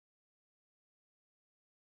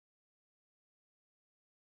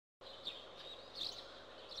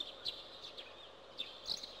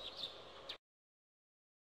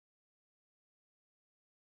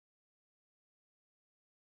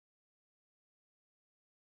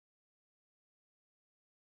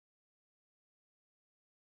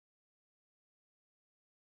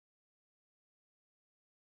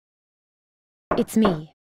It's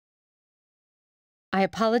me. I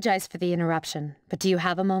apologize for the interruption, but do you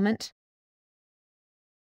have a moment?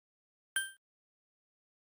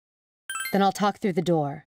 Then I'll talk through the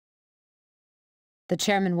door. The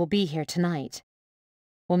chairman will be here tonight.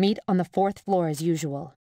 We'll meet on the 4th floor as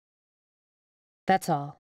usual. That's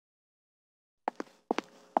all.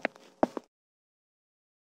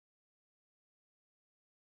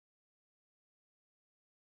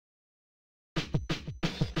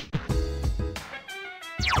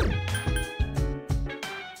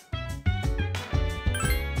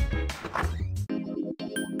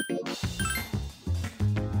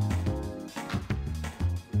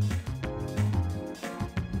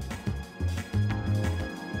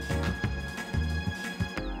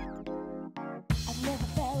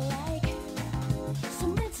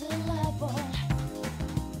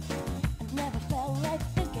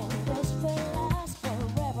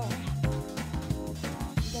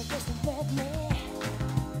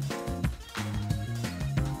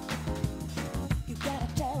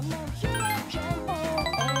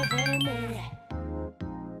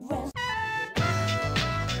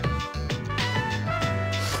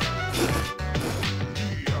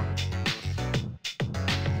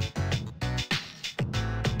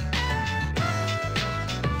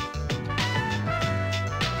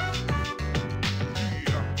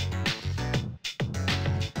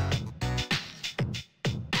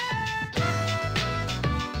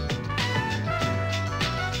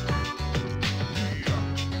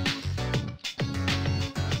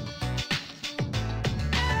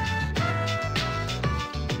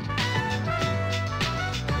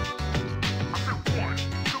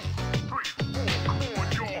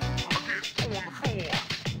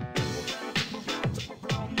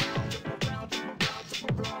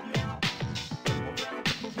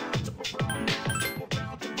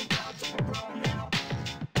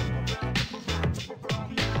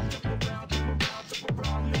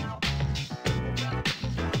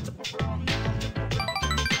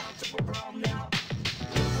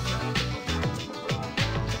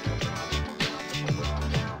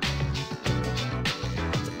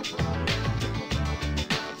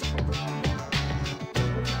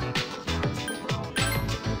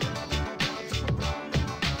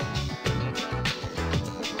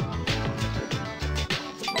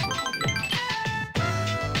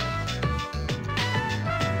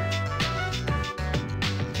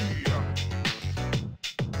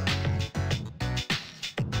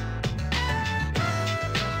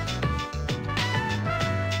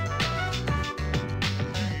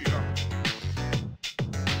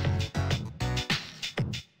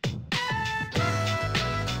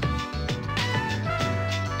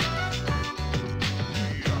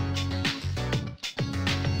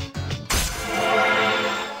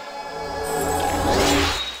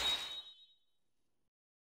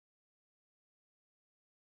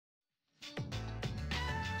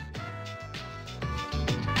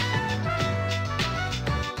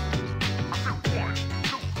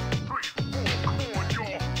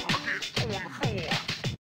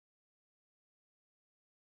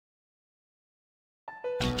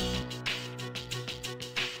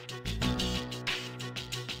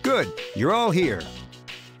 Good, you're all here.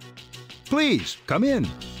 Please, come in.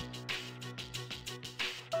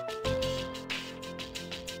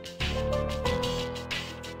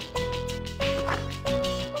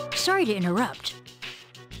 Sorry to interrupt.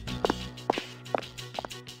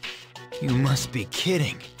 You must be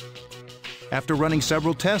kidding. After running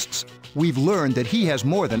several tests, we've learned that he has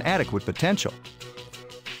more than adequate potential.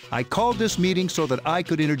 I called this meeting so that I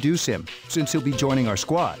could introduce him, since he'll be joining our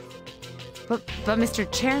squad. But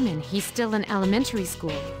Mr. Chairman, he's still in elementary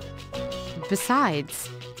school. Besides...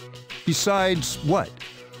 Besides what?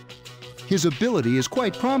 His ability is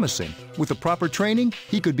quite promising. With the proper training,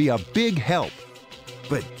 he could be a big help.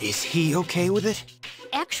 But is he okay with it?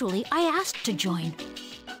 Actually, I asked to join.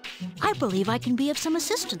 I believe I can be of some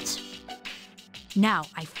assistance. Now,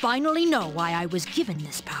 I finally know why I was given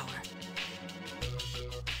this power.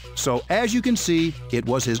 So, as you can see, it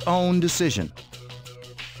was his own decision.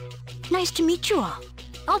 Nice to meet you all.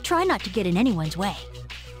 I'll try not to get in anyone's way.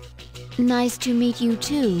 Nice to meet you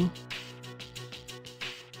too.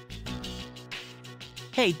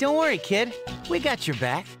 Hey, don't worry, kid. We got your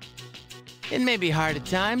back. It may be hard at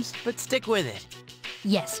times, but stick with it.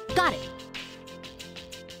 Yes, got it.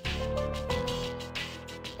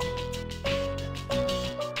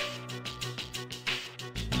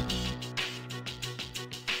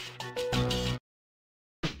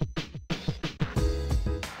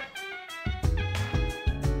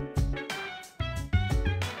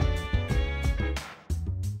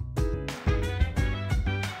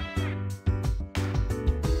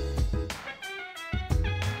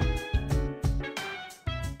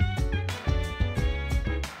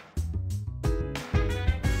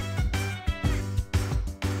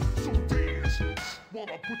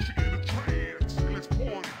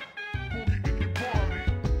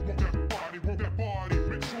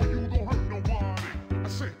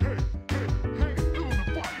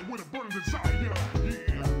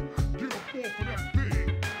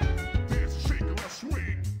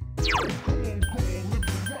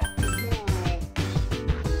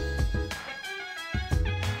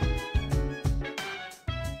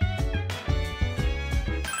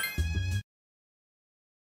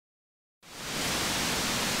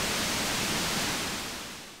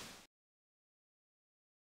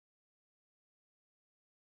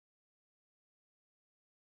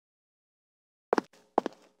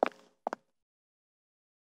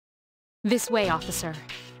 This way, officer.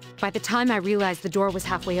 By the time I realized the door was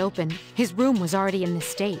halfway open, his room was already in this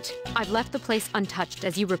state. I've left the place untouched,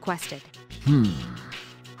 as you requested.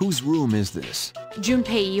 Whose room is this?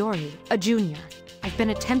 Junpei Iori, a junior. I've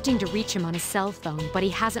been attempting to reach him on his cell phone, but he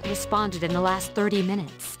hasn't responded in the last 30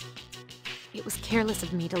 minutes. It was careless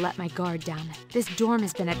of me to let my guard down. This dorm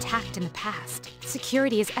has been attacked in the past.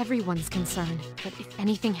 Security is everyone's concern, but if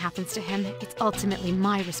anything happens to him, it's ultimately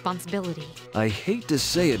my responsibility. I hate to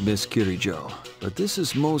say it, Miss Kirijo, but this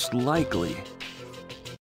is most likely.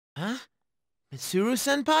 Huh?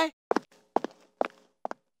 Mitsuru-senpai?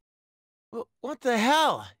 What the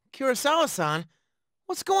hell? Kurosawa-san?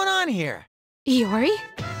 What's going on here? Iori?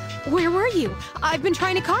 Where were you? I've been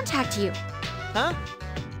trying to contact you. Huh?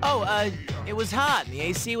 Oh, it was hot and the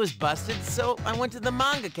AC was busted, so I went to the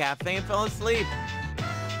manga cafe and fell asleep.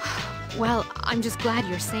 Well, I'm just glad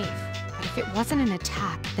you're safe. But if it wasn't an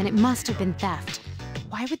attack, then it must have been theft.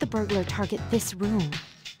 Why would the burglar target this room?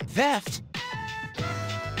 Theft?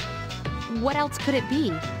 What else could it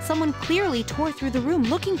be? Someone clearly tore through the room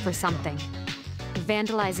looking for something.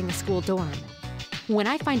 Vandalizing a school dorm. When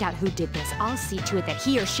I find out who did this, I'll see to it that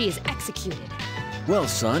he or she is executed. Well,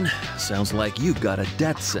 son, sounds like you've got a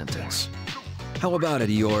death sentence. How about it,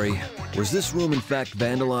 Iori? Was this room in fact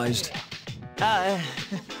vandalized?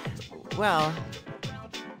 Well,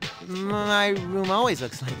 my room always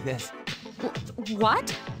looks like this.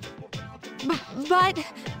 What? But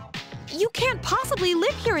you can't possibly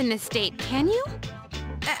live here in this state, can you?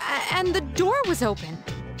 And the door was open.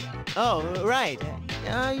 Oh, right.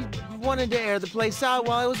 I wanted to air the place out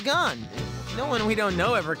while I was gone. No one we don't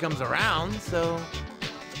know ever comes around, so...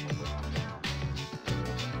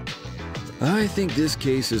 I think this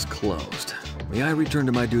case is closed. May I return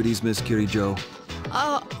to my duties, Miss Kirijo?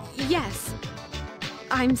 Yes.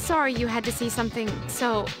 I'm sorry you had to see something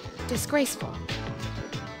so disgraceful.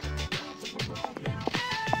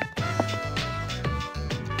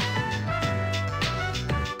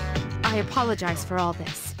 I apologize for all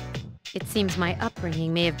this. It seems my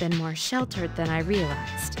upbringing may have been more sheltered than I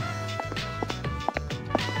realized.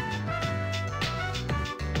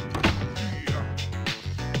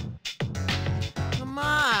 Come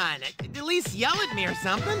on, at least yell at me or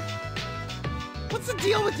something. What's the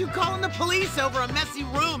deal with you calling the police over a messy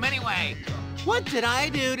room anyway? What did I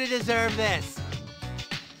do to deserve this?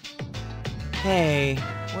 Hey,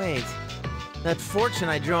 wait. That fortune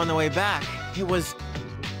I drew on the way back, it was...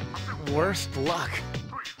 worst luck.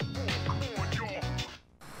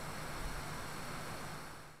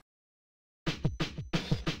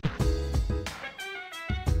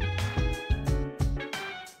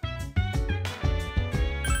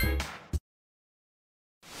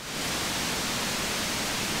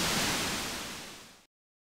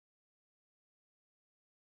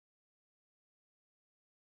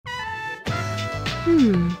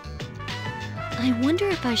 I wonder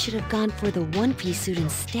if I should have gone for the one-piece suit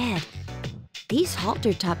instead. These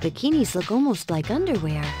halter-top bikinis look almost like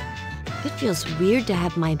underwear. It feels weird to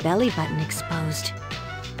have my belly button exposed.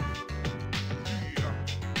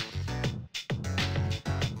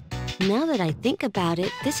 Now that I think about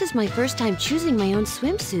it, this is my first time choosing my own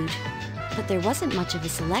swimsuit. But there wasn't much of a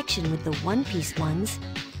selection with the one-piece ones.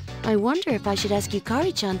 I wonder if I should ask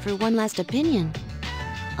Yukari-chan for one last opinion.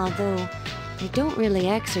 Although, I don't really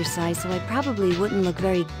exercise, so I probably wouldn't look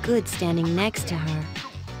very good standing next to her.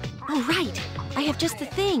 Oh, right! I have just the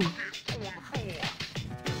thing!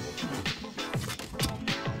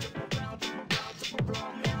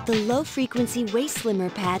 The low-frequency waist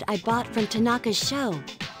slimmer pad I bought from Tanaka's show.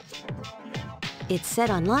 It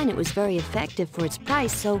said online it was very effective for its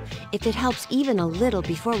price, so if it helps even a little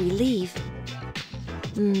before we leave...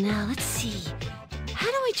 Now, let's see.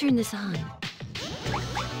 How do I turn this on?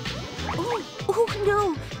 Oh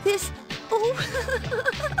no! This... Oh!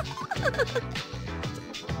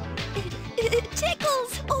 it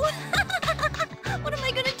tickles! Oh! What am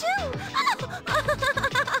I gonna do?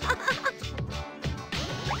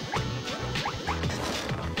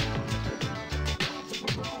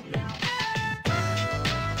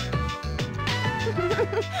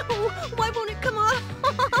 Oh, why won't it come off?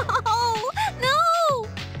 Oh, no!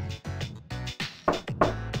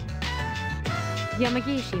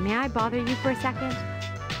 Yamagishi, may I bother you for a second?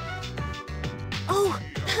 Oh,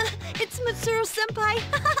 it's Mitsuru-senpai.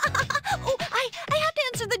 Oh, I have to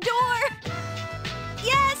answer the door.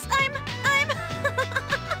 Yes, I'm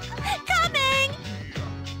coming.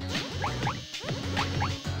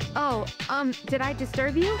 Oh, did I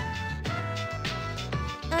disturb you?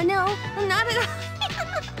 No, not at all.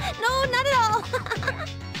 No, not at all.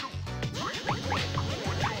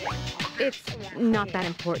 It's not that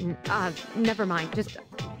important. Never mind. Just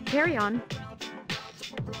Carry on.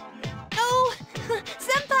 Oh,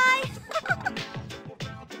 Senpai!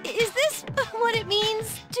 Is this what it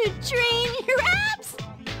means to train your abs?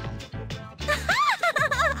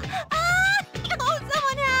 Oh,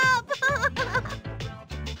 someone help!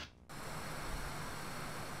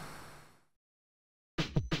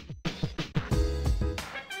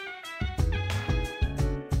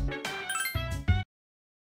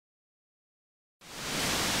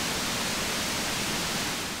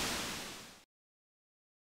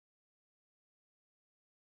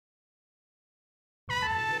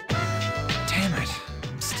 Damn it.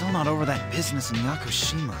 I'm still not over that business in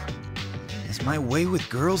Yakushima. Is my way with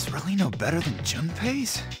girls really no better than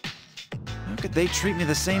Junpei's? How could they treat me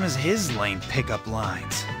the same as his lame pickup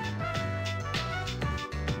lines?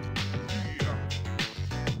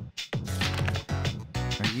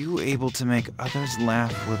 Are you able to make others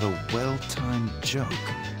laugh with a well-timed joke?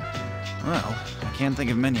 Well, I can't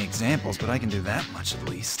think of many examples, but I can do that much at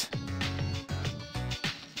least.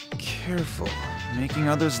 Careful. Making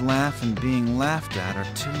others laugh and being laughed at are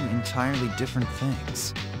two entirely different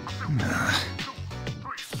things.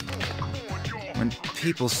 When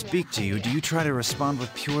people speak to you, do you try to respond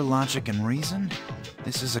with pure logic and reason?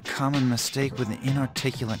 This is a common mistake with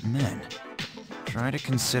inarticulate men. Try to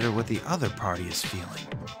consider what the other party is feeling.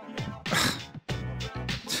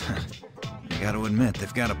 I gotta admit,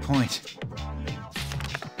 they've got a point.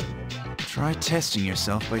 Try testing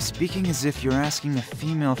yourself by speaking as if you're asking a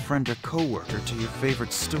female friend or coworker to your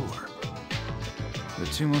favorite store. The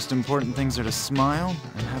two most important things are to smile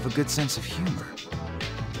and have a good sense of humor.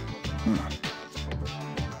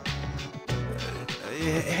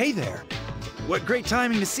 Hey there! What great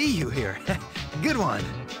timing to see you here. Good one.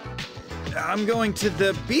 I'm going to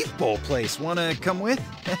the beef bowl place. Wanna come with?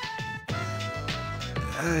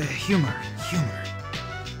 Humor.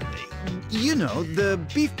 You know, the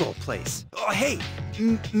beef bowl place. Oh, hey,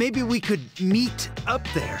 maybe we could meet up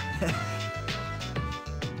there.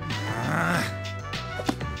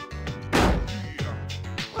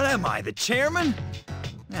 What am I, the chairman?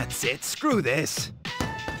 That's it, screw this.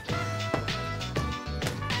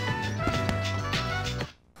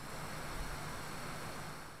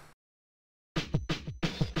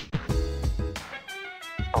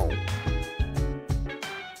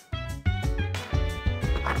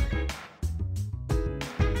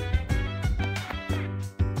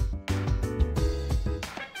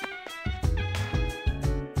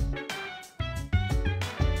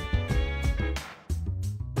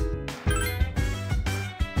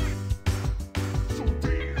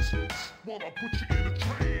 I'll put you in a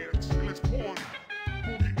trance, and let's party.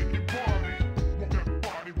 Boogie in your body.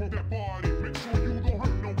 Want that body, make sure you don't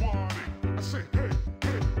hurt nobody. I say, hey,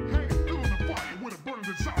 feeling the fire with a burning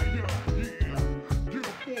desire. Yeah, get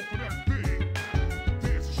up off of that thing.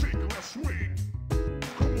 Dance and shake and let's swing.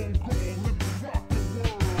 Come on, let me rock the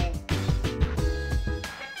world.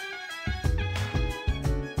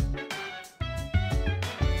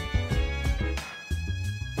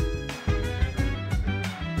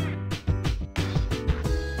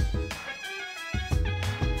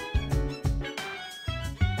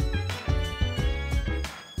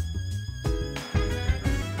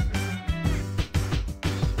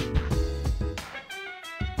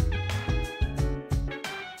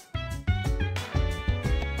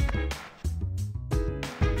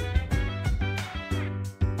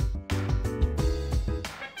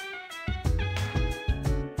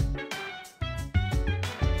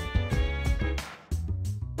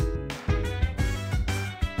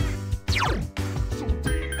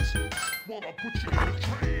 I'll put you